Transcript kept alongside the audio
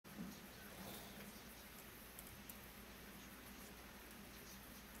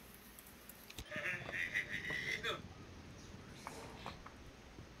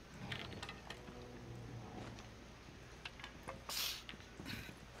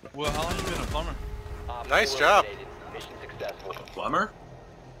Well, how long you been a plumber? Nice job. Mission successful. Plumber?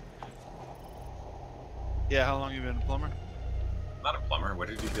 Yeah, how long you been a plumber? Not a plumber. Where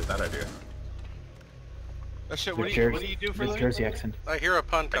did you get that idea? Oh shit, With what do you do for a with living? Jersey accent. I hear a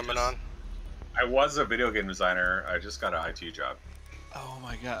pun coming on. I was a video game designer. I just got an IT job. Oh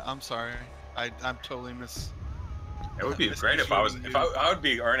my god, I'm sorry. I'm totally It would be great if I was. I would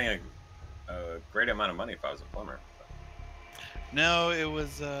be earning a great amount of money if I was a plumber. No, it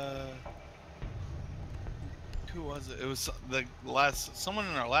was who was it? It was someone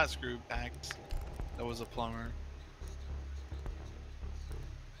in our last group, Axe, that was a plumber.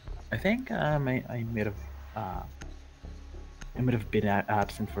 I think I might have been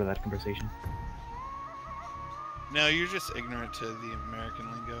absent for that conversation. No, you're just ignorant to the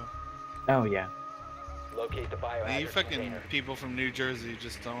American lingo. Oh yeah. Locate the biohazard You fucking container. people from New Jersey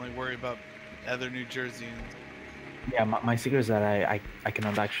just only worry about other New Jerseyans. Yeah, my secret is that I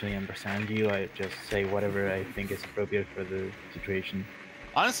cannot actually understand you. I just say whatever I think is appropriate for the situation.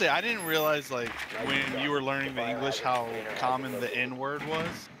 Honestly, I didn't realize like when you were learning the English how common the N-word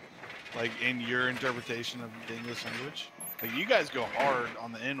was, like in your interpretation of the English language. Like you guys go hard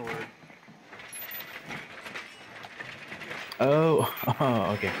on the N-word. Oh,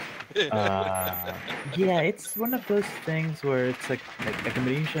 okay. Yeah, it's one of those things where it's like a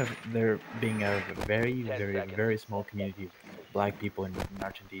combination of there being a very small community of black people in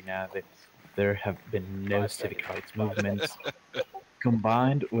Argentina. That there have been no civic rights movements,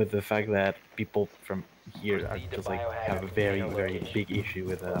 combined with the fact that people from here are just like have a very big issue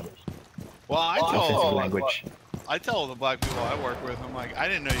with Well, offensive language. I tell the black people I work with, I'm like, I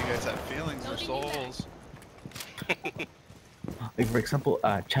didn't know you guys had feelings or souls. Like for example,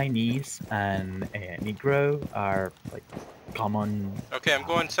 Chinese and Negro are like common. Okay, I'm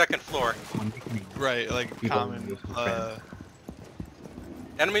going second floor. common nicknames. Right, like People common. use friends.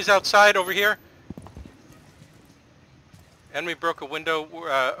 Enemies outside over here. Enemy broke a window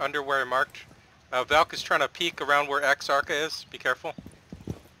under where I marked. Valk is trying to peek around where X Arca is. Be careful.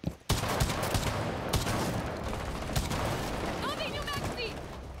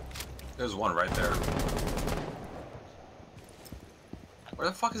 There's one right there. Where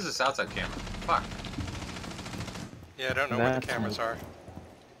the fuck is this outside camera? Fuck. Yeah, I don't know where the That's cameras are.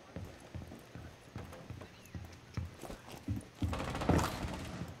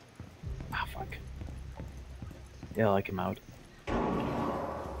 Ah, fuck. Yeah, I like him out.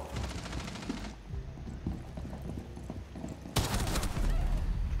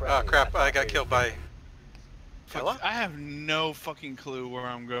 Oh crap, I got killed by... Hello? I have no fucking clue where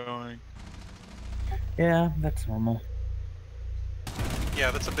I'm going. Yeah, that's normal. Yeah,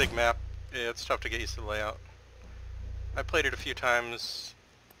 that's a big map. Yeah, it's tough to get used to the layout. I played it a few times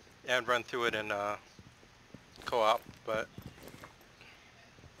and run through it in co-op, but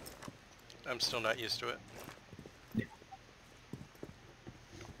I'm still not used to it. Yeah.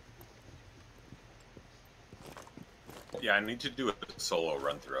 Yeah, I need to do a solo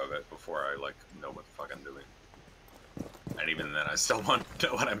run through of it before I like know what the fuck I'm doing. And even then, I still want to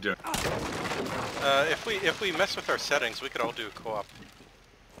know what I'm doing. If we mess with our settings, we could all do co-op.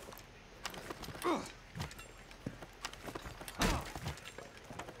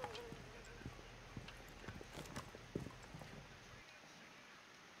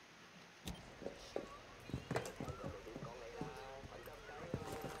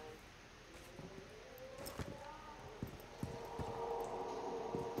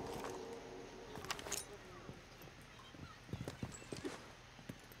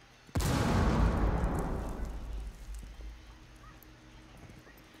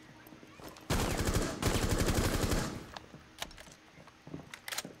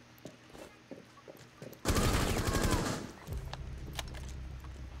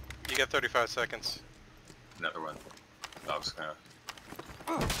 You got 35 seconds. Another one. I was gonna.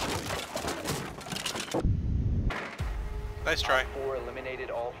 Nice try. 4 eliminated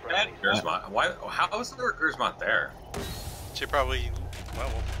all Bad friendlies. Gersmont. Why? How is there a Gersmont there? She probably... Well,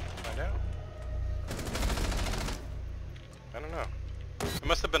 we'll find out. I don't know. It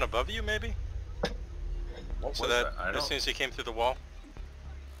must have been above you, maybe? What So was that I as don't. soon as he came through the wall.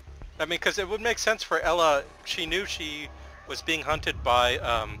 I mean, because it would make sense for Ella. She knew she was being hunted by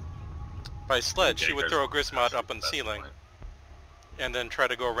Sledge. She would throw a Grismod up on the ceiling and then try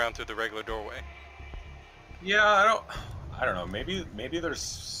to go around through the regular doorway. Yeah, I don't know. Maybe there's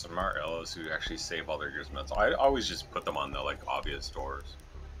smart Ellos who actually save all their Gersmonts. I always just put them on the like obvious doors.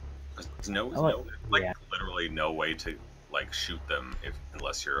 There's literally no way to like shoot them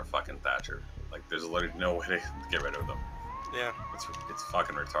unless you're a fucking Thatcher. Like there's literally no way to get rid of them. Yeah. It's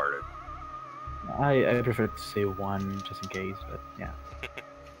fucking retarded. I prefer to say one just in case, but yeah.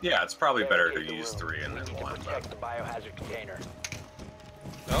 Yeah, it's probably better to Barricade the use room. 3 and We then need to 1, protect but the biohazard container.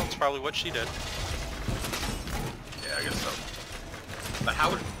 Well, it's probably what she did. yeah, I guess so. But how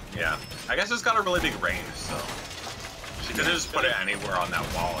would... Yeah, I guess it's got a really big range, so... She could have just put it anywhere on that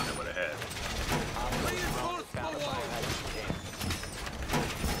wall and it would have hit. Found the biohazard container.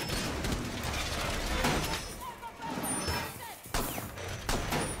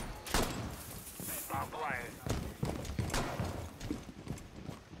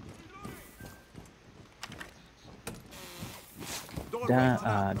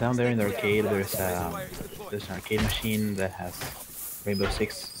 Down there in the arcade, there's an arcade machine that has Rainbow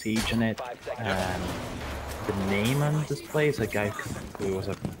Six Siege in it, 5 seconds. and the name on display is a guy who was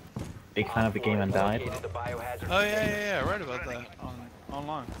a big fan of the game and died. Located the biohazard Oh yeah, I read about that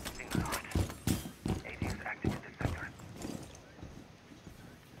online.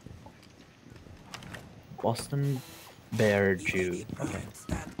 Boston Bear Jew. Okay.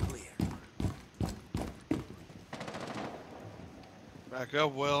 Back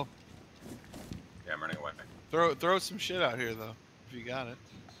up, Will. Yeah, I'm running away. Throw some shit out here though, if you got it.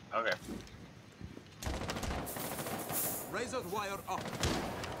 Okay. Razor wire up.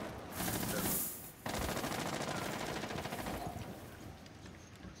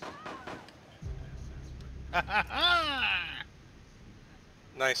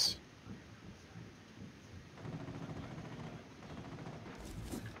 Nice.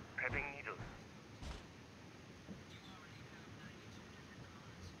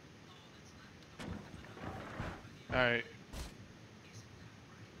 All right.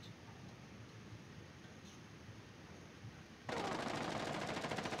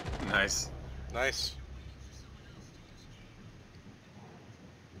 Nice. Nice.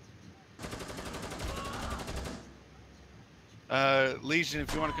 Legion,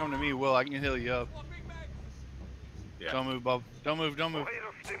 if you want to come to me, Will, I can heal you up. Yeah. Don't move, Bob. Don't move. One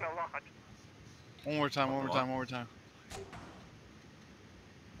more time.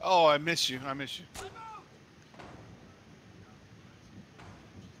 Oh, I miss you.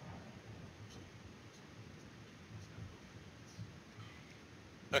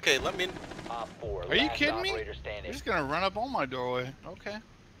 Okay, let me... Op 4. Are you last kidding me? operator You're standing. just gonna run up on my doorway. Okay.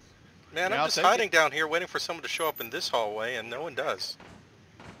 Man, Yeah, I'm I'll just take hiding it. down here waiting for someone to show up in this hallway, and no one does.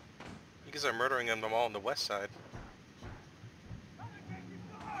 You guys are murdering them all on the west side.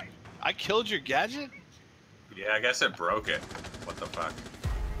 I killed your gadget? Yeah, I guess it broke it. What the fuck?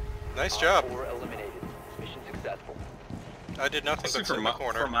 Nice Op job. 4 eliminated. Mission successful. I did nothing Honestly, but sit in the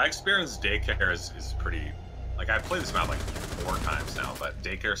corner. from my experience, daycare is pretty... Like, I've played this map like 4 times now, but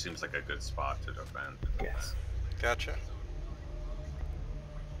daycare seems like a good spot to defend. Yes. Gotcha.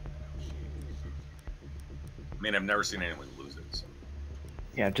 I mean, I've never seen anyone lose it, so...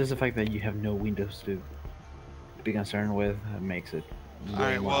 Yeah, just the fact that you have no windows to be concerned with makes it. All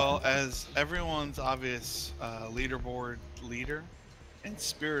right. Well, as everyone's obvious leaderboard leader and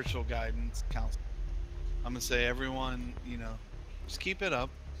spiritual guidance counselor, I'm gonna say everyone, just keep it up.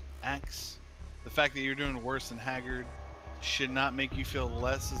 Axe. The fact that you're doing worse than Haggard should not make you feel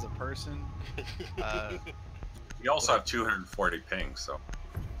less as a person. You also have 240 ping, so...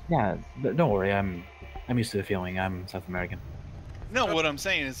 Yeah, but don't worry. I'm used to the feeling. I'm South American. No, what I'm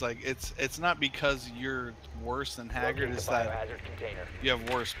saying is like it's not because you're worse than Haggard. Locate It's the that biohazard container. you have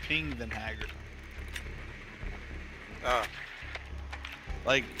worse ping than Haggard.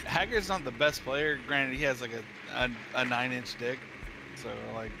 Like Haggard's not the best player. Granted, he has like a 9-inch dick. So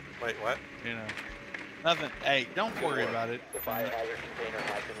like, Wait, what? nothing. Hey, don't worry about it. The biohazard container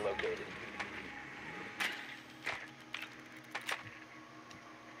has been located.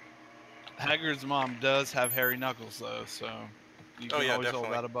 Haggard's mom does have hairy knuckles though, so you can yeah, always hold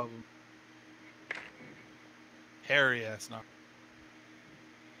definitely. that above him. Hairy ass knuckles.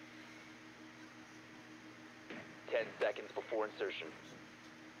 10 seconds before insertion.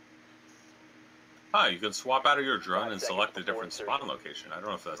 Ah, you can swap out of your drone 5 and seconds select a before different spawn insertion. location. I don't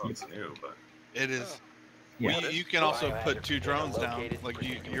know if that's new, but... It is. Yeah. Well, you can also put 2 drones down. Like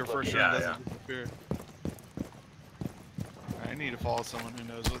your first drone Yeah, doesn't disappear. I need to follow someone who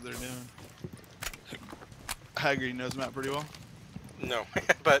knows what they're doing. Haggard knows Matt pretty well. No,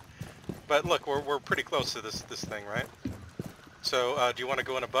 but look, we're pretty close to this thing, right? So do you want to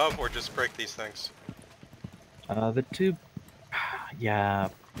go in above or just break these things? The two, yeah,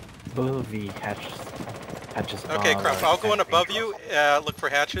 both of the hatches. Okay, are, Crump, I'll go in kind of above dangerous. you, look for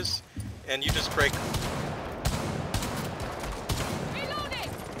hatches, and you just break...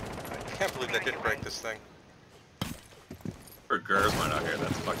 I can't believe they didn't break this thing. For Gersman out here,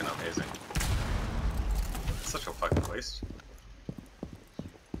 that's fucking amazing. It's such a fucking waste.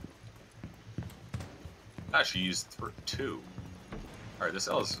 Ah, she used 2. Alright, this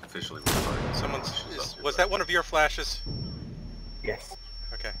L is officially recording. Was that one of your flashes? Yes.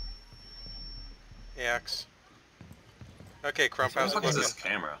 Okay. Axe. Okay, Crump, What how's the it fuck is looking? this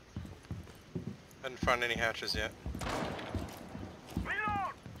camera? Haven't found any hatches yet.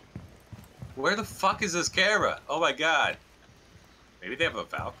 Where the fuck is this camera? Oh my god. Maybe they have a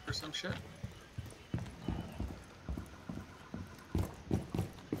Valk or some shit?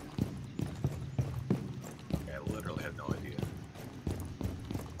 I literally have no idea.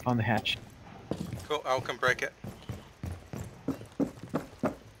 On the hatch. Cool, I'll come break it.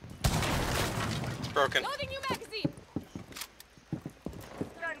 It's broken. Loading new magazine.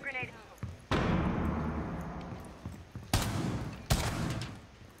 Stun grenade.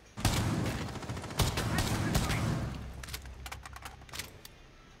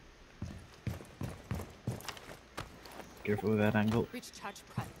 Careful with that angle. Reach charge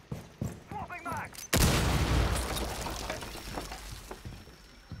prep. Swapping back.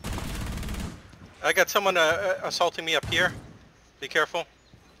 I got someone assaulting me up here. Be careful.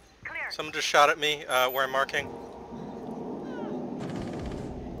 Clear. Someone just shot at me where I'm marking.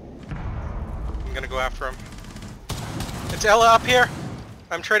 I'm gonna go after him. It's Ella up here.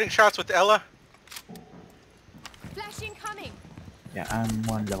 I'm trading shots with Ella. Flash incoming. Yeah, I'm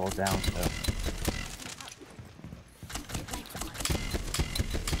one level down, so.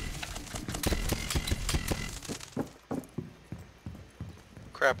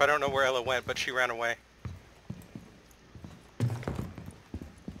 Crap, I don't know where Ella went, but she ran away.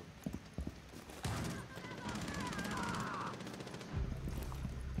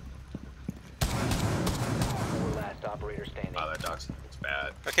 Last operator standing. Wow, that doc's it's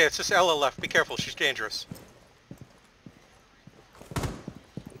bad. Okay, it's just Ella left. Be careful, she's dangerous.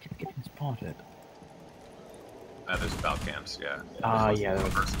 We keep getting spotted. There's Valk camps, yeah. Yeah. The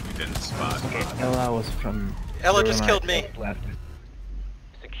person we didn't spot. Okay, Ella was from. Ella just killed me. Left.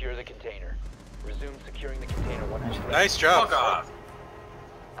 Secure the container. Resume securing the container once it's ready. Nice job. Fuck off!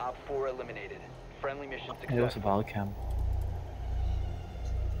 Op 4 eliminated. Friendly mission It was a successful. Valcam.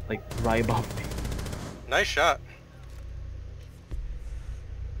 Like, right above me. Nice shot.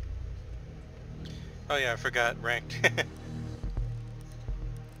 Oh yeah, I forgot ranked.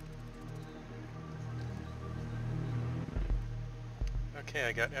 Okay,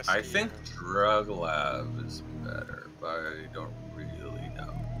 I got SD. I think Drug Lab is better, but I don't really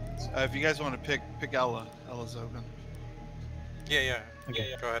know. If you guys want to pick Ella. Ella's open. Yeah.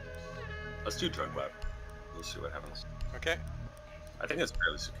 Okay. Go ahead. Let's do Drug Lab. We'll see what happens. Okay. I think it's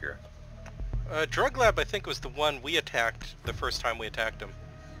fairly secure. Drug Lab, I think, was the one we attacked the first time we attacked him.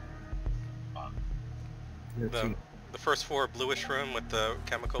 Let's see. The first floor bluish room with the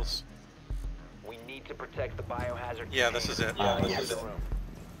chemicals. We need to protect the biohazard. Yeah, this is it. container. Yes. Use the room.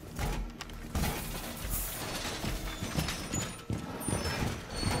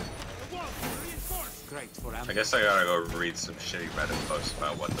 Great for I guess I gotta go read some shitty Reddit posts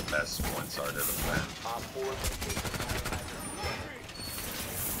about what the best points are to defend. Op 4 located the biohazard.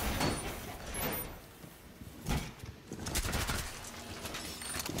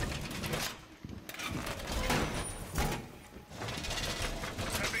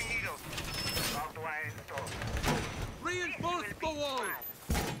 Reinforce the wall.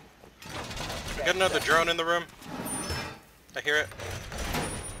 I got another drone in the room. I hear it.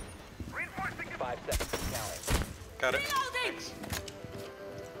 5 seconds counting. Got it. Reloading.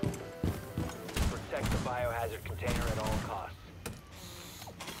 Protect the biohazard container at all costs.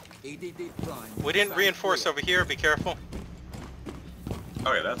 EDD prime. We didn't reinforce over here. Be careful.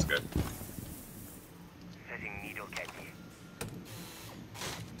 Okay, that's good. Setting needle candy.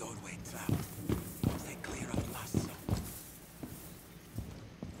 Doorway trap. Stay clear of blast zone.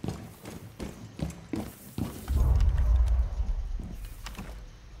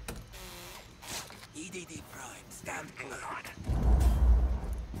 EDD prime. Stand clear.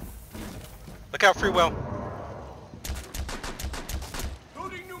 Look out, free well.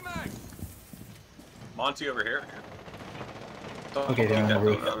 Loading new mag. Monty over here. Okay, they're on the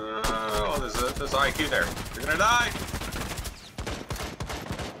roof. Oh, there's IQ there. You're gonna die!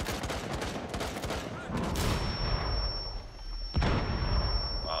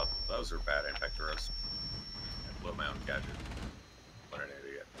 Wow, those are bad infectoros. I blew my own gadget. What an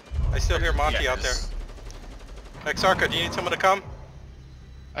idiot. I still hear Monty out there. Yes. Exarca, do you need someone to come?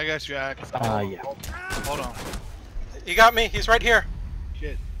 I got you, Axe. Yeah. Hold on. He got me. He's right here.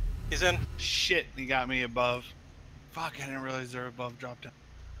 Shit. He's in. Shit, he got me above. Fuck, I didn't realize they're above drop down.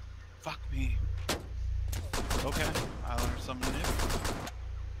 Fuck me. Okay, I learned something new.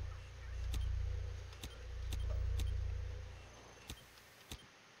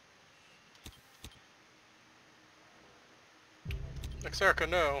 Exarca,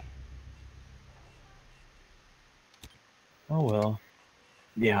 no. Oh well.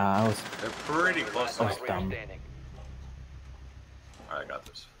 Yeah, I was. They're pretty close to Oh, me. it's dumb. Standing. Alright, I got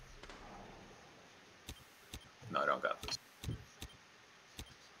this. No, I don't got this.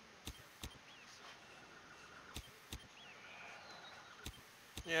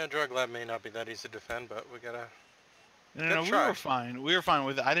 Yeah, drug lab may not be that easy to defend, but we gotta. No, we try. were fine. We were fine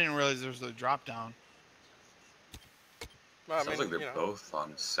with it. I didn't realize there was a drop down. Well, I Sounds mean, like they're both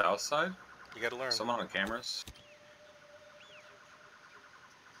on the south side. You gotta learn. Someone on cameras.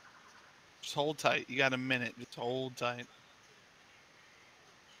 Just hold tight. You got a minute. Just hold tight.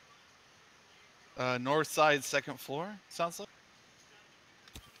 North side, second floor. Sounds like.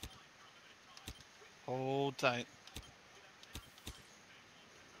 Hold tight.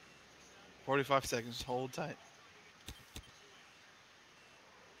 45 seconds. Hold tight.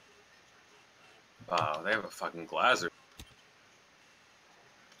 Wow, they have a fucking glazer.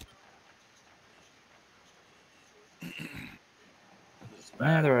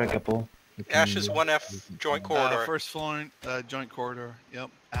 Yeah, there are a couple. Ash is 1F joint corridor. First floor, joint corridor. Yep.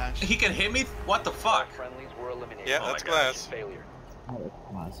 Ash. He can hit me? What the fuck? Friendlies were eliminated. Yeah, Oh that's my God. glass. Failure. Oh,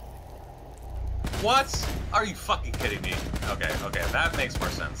 was. What? Are you fucking kidding me? Okay, that makes more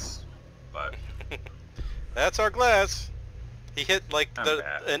sense. But That's our glass. He hit like I'm the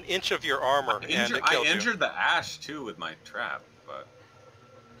bad. an inch of your armor, and it I killed you. injured the Ash too with my trap, but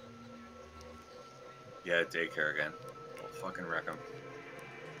yeah, daycare again. I'll fucking wreck him.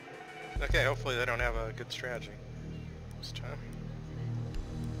 Okay, hopefully they don't have a good strategy this time.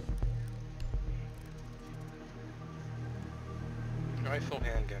 Rifle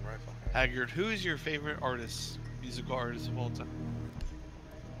handgun, rifle handgun. Haggard, who is your favorite artist, musical artist of all time?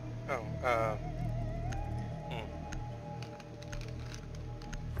 Oh,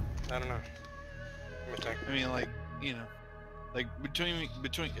 I don't know. Let me think. I mean, like, you know, like between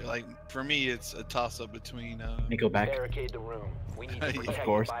like for me, it's a toss-up between. Nickelback. Barricade the room. We need to Of protect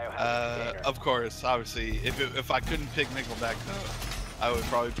course. the biohazard container. Of course, obviously, if I couldn't pick Nickelback, though, I would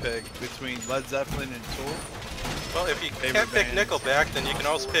probably pick between Led Zeppelin and Tool. Well, if you Favorite can't pick bands. Nickelback, then you can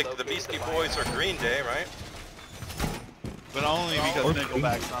also pick the Beastie Boys or Green Day, right? But only because Or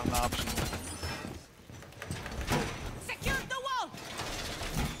Nickelback's not an option. Secure the wall!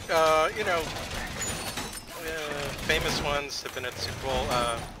 You know, famous ones have been at Super Bowl.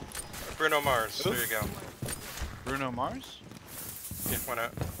 Bruno Mars. There you go. Bruno Mars? Yeah, why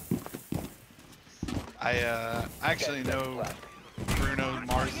not? I actually know Bruno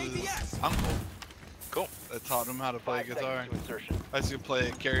Mars's uncle. Cool. That taught him how to play 5 guitar. seconds to insertion. I used to play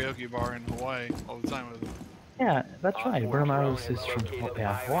at karaoke bar in Hawaii all the time with him. Yeah, that's right. Op Bruno 4 Mars drone is has from located the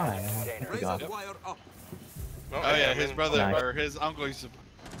Hawaii. biohazard I container. forgot. Wire up. Well, Oh yeah, I his mean- brother Nice. or his uncle used to.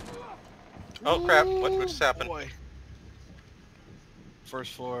 Oh crap! What just happened? Boy.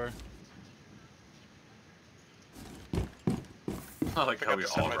 First floor. I like Pick how up we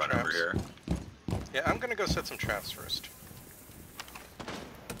some all of my run over traps. here. Yeah, I'm gonna go set some traps first.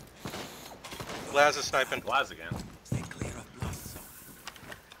 Laz is sniping. Glass again. Stay clear of blast zone.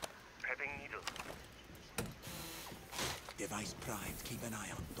 Device primed. Keep an eye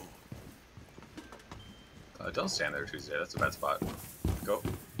on door. Don't stand there, Tuesday. That's a bad spot. Go.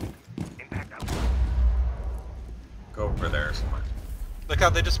 Go over there somewhere. Look how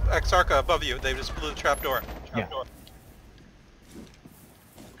they just Exarca above you. They just blew the trap door. Yeah.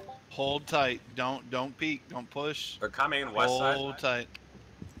 Hold tight. Don't peek. Don't push. They're coming west side. Hold tight.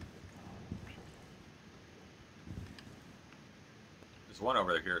 There's one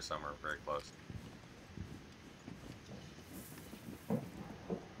over here somewhere, very close.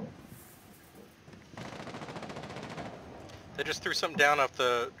 They just threw something down off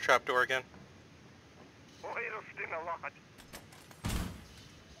the trap door again.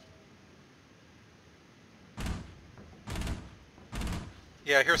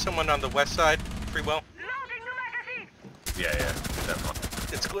 Yeah, I hear someone on the west side. Free well. Yeah, definitely.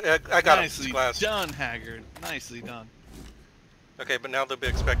 It's I got him. It's Nicely glass. done, Haggard. Nicely done. Okay, but now they'll be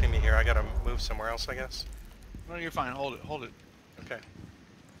expecting me here. I gotta move somewhere else, I guess. No, you're fine. Hold it. Hold it. Okay.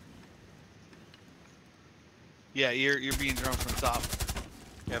 Yeah, you're being drunk from the top.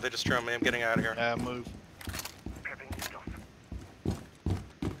 Yeah, they just drove me. I'm getting out of here. Move.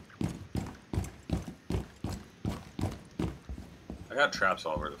 I got traps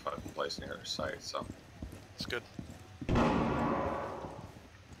all over the fucking place near their site, so. It's good.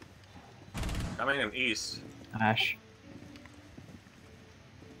 Coming in east. Ash.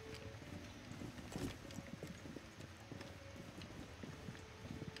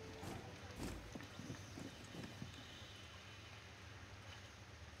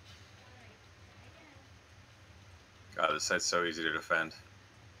 God, this site's so easy to defend.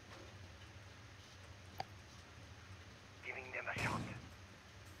 Giving them a shot.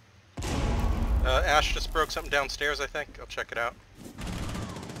 Ash just broke something downstairs, I think. I'll check it out.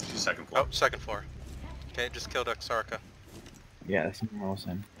 She's second floor. Oh, second floor. Okay, just killed Exarca. Yeah, that's something else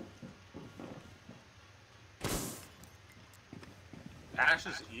in. Ash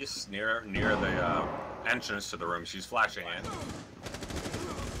is east near the entrance to the room. She's flashing in.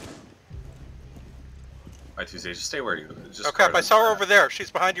 Alright, Tuesday, just stay where you. Just Oh crap! I saw her over there. She's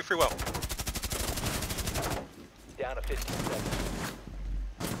behind you, free will. Down to 15 seconds.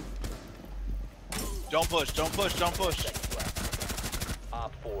 Don't push, don't push, don't push. Seconds left.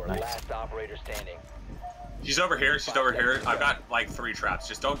 Op 4, Nice. last operator standing. She's over here. She's over here. I've got like 3 traps.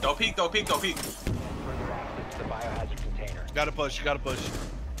 Just don't peek. Don't peek. Don't peek. Further access to the biohazard container. You gotta push, you gotta push.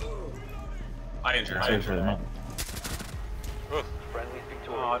 I injured her. Sorry for the moment. Ooh, Friendly's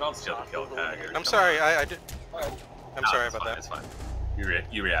victorious. Oh, don't steal the kill Hostiles tag. eliminated. I'm sorry. I did. I'm No, sorry it's about fine, that. It's fine.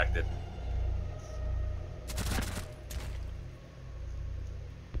 You reacted.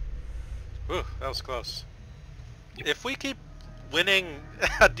 Ooh, that was close. If we keep winning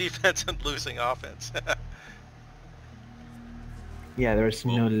defense and losing offense. Yeah, there's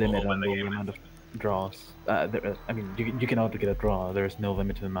no We'll limit win on the the game. amount of draws. I mean, you can auto get a draw. There's no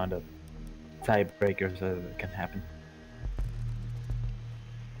limit to the amount of tiebreakers that can happen.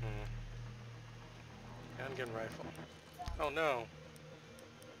 Handgun rifle. Oh no.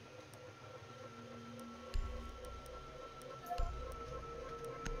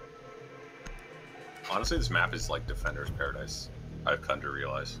 Honestly, this map is like Defender's Paradise. I've come to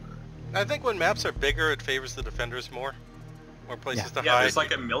realize. I think when maps are bigger, it favors the defenders more. More places to Yeah, hide. there's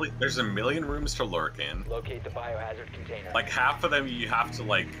like a million. There's a million rooms to lurk in. Locate the biohazard container. Like half of them, you have to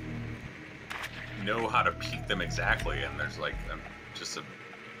like know how to peek them exactly, and there's like just a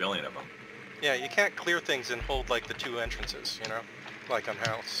billion of them. Yeah, you can't clear things and hold like the 2 entrances, you know, like on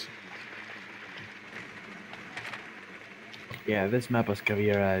House. Yeah, this map was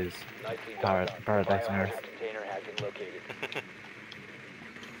career as Nicely done. The Paradise on biohazard Earth. container has been located.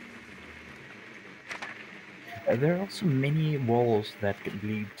 There are also many walls that could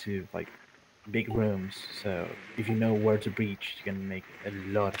lead to like big rooms. So if you know where to breach, you can make a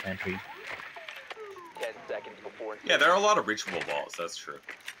lot of entry. 10 seconds before. Yeah, there are a lot of reachable walls. That's true.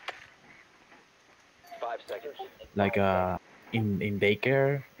 5 seconds. Like in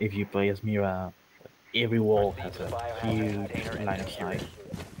daycare, if you play as Mira, every wall has a huge line of sight.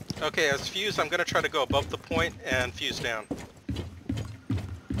 Okay, as fuse, I'm gonna try to go above the point and fuse down.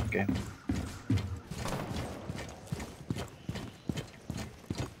 Okay.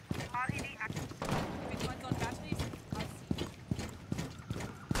 Which one's on batteries?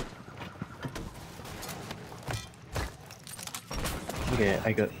 Okay,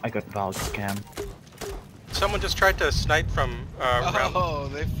 I got Valk cam. Someone just tried to snipe from around. Oh,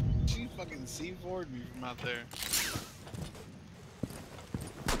 she fucking C4'd me from out there.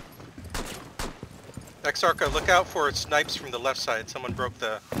 Exarca, look out for snipes from the left side. Someone broke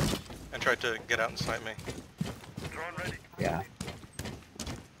the and tried to get out and snipe me. Yeah.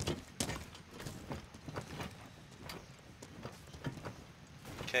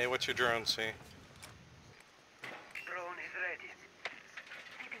 Okay, what's your drone see? Drone is ready.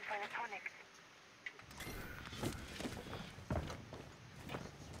 Looking for electronics.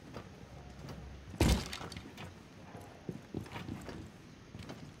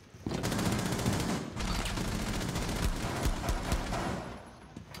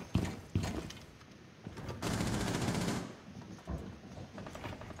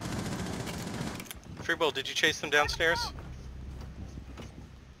 Freebull, did you chase them downstairs?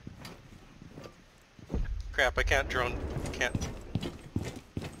 Crap, I can't drone. Can't.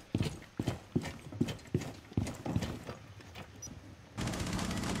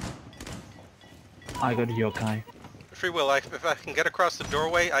 I got Yokai. Free will. If I can get across the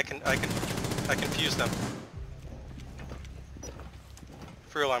doorway, I can fuse them.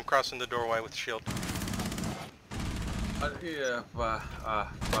 Free will. I'm crossing the doorway with the shield. Fuck.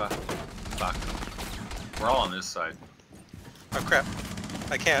 We're all on this side. Oh crap!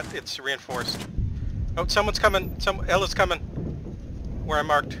 I can't. It's reinforced. Oh, someone's coming. Ella's coming. Where I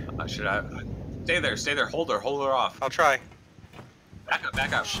marked. Should I? Stay there. Stay there. Hold her off. I'll try. Back up.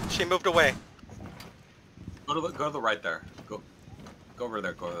 Back up. She moved away. Go to the right there. Go over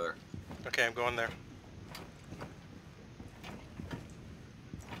there. Go over there. Okay, I'm going there.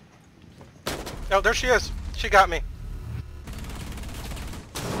 Oh, there she is. She got me.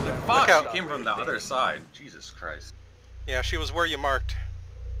 Fuck! out. She came from the other side. Jesus Christ. Yeah, she was where you marked.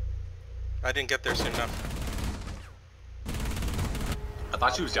 I didn't get there soon enough. I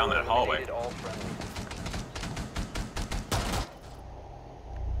thought she was down that hallway. Eliminated all friendlies.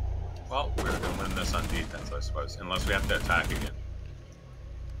 Well, we're gonna win this on defense, I suppose, unless we have to attack again.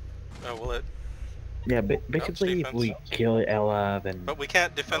 Oh, will it? Yeah, but basically, if we kill Ella, then. But we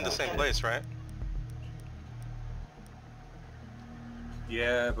can't defend the same place, right?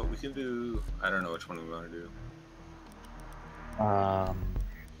 Yeah, but we can do. I don't know which one we want to do. Um.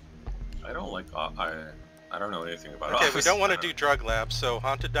 I don't like. I don't know anything about. Okay, office. we don't want to do drug lab, so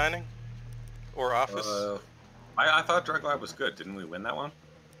haunted dining or office. I thought drug lab was good. Didn't we win that one?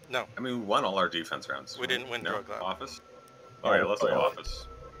 No. I mean, we won all our defense rounds. We didn't win drug lab. Office. All right, let's do office.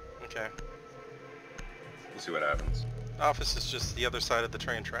 Okay. We'll see what happens. Office is just the other side of the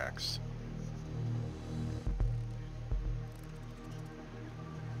train tracks.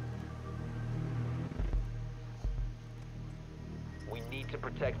 We need to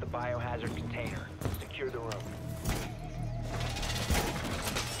protect the biohazard container. Secure the room.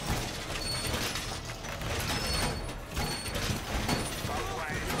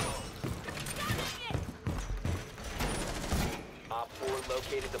 Op 4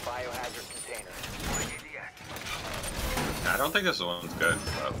 located the biohazard container. I don't think this one's good,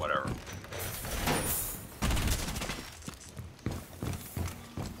 but whatever.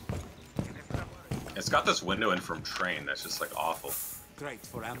 It's got this window in from train that's just like awful. Great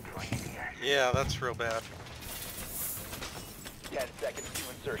for ambush. Yeah, that's real bad. 10 seconds to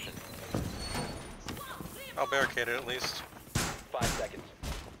insertion. I'll barricade it at least. 5 seconds.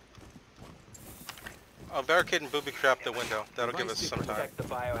 I'll barricade and booby trap the window. That'll give us some time. Protect the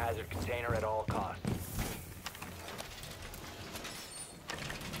biohazard container at all costs.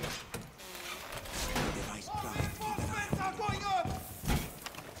 Device primed. Keep an eye on door.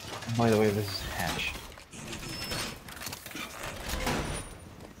 By the way, this is Hatch.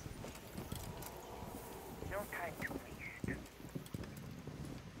 No time to waste.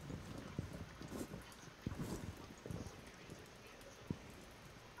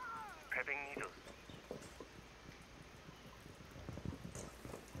 Prepping needles.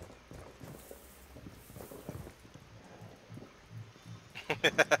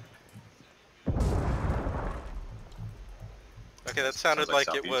 Okay, that sounded Sounds like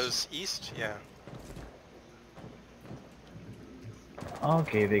like it southeast. was east. Yeah.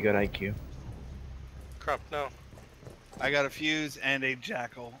 Okay, they got IQ. Crump, no. I got a fuse and a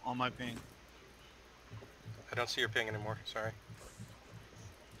jackal on my ping. I don't see your ping anymore. Sorry.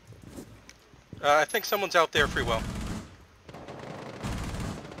 I think someone's out there free well.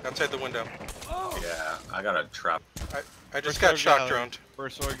 Outside the window. Yeah, I got a trap. I just First got floor shock gallery. droned.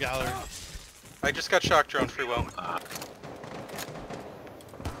 First floor gallery. I just got shock droned free well.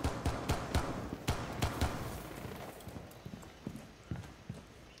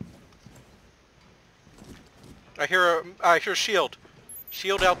 I hear shield.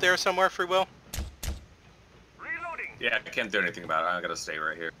 Shield out there somewhere, free will. Reloading. Yeah, I can't do anything about it. I gotta stay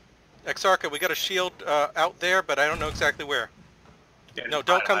right here. Exarca, we got a shield out there, but I don't know exactly where. Yeah, No,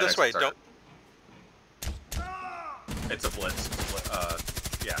 don't come I this way. start. Don't. It's a blitz.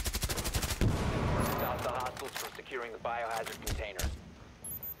 Yeah. Stop the hostiles from securing the biohazard container.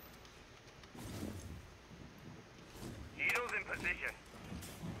 Needles in position.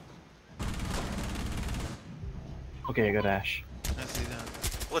 Okay, I got Ash. I see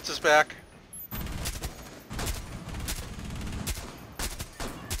that. Blitz is back.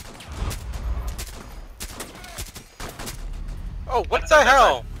 Oh, what the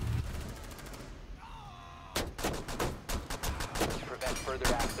hell? To prevent further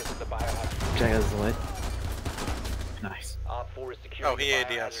access to the biohazard Jack has lit. Nice. Op 4 is securing Oh, he the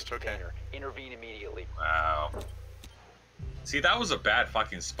ADS'd, biohazard okay. container. Intervene immediately. Wow. See, that was a bad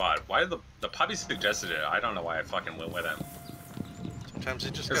fucking spot. Why did the puppy suggested it? I don't know why I fucking went with him. Sometimes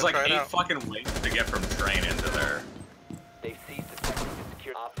you just There's gotta like try it 8 out. fucking ways to get from train into there. They've ceased attempting to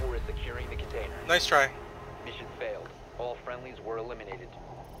secure. Op 4 is securing the container. Nice try. Mission failed. All friendlies were eliminated.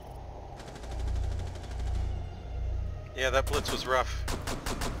 Yeah, that blitz was rough.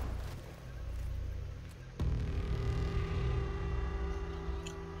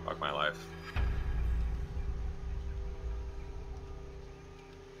 Fuck my life.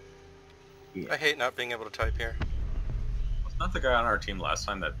 I hate not being able to type here. Was not the guy on our team last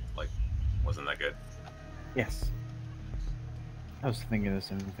time that, like, wasn't that good? Yes. I was thinking the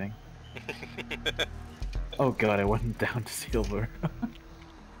same thing. Oh god, I went down to silver.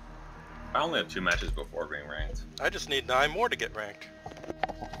 I only had 2 matches before being ranked. I just need 9 more to get ranked.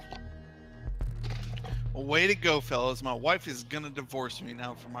 Well, way to go, fellas. My wife is gonna divorce me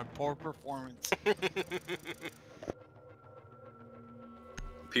now for my poor performance.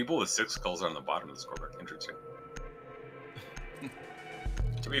 People with 6 skulls are on the bottom of the scoreboard. Interesting.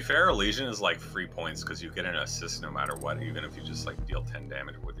 To be fair, Legion is like free points because you get an assist no matter what, even if you just like deal 10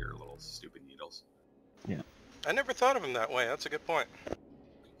 damage with your little stupid needles. Yeah. I never thought of him that way. That's a good point.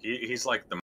 He's like the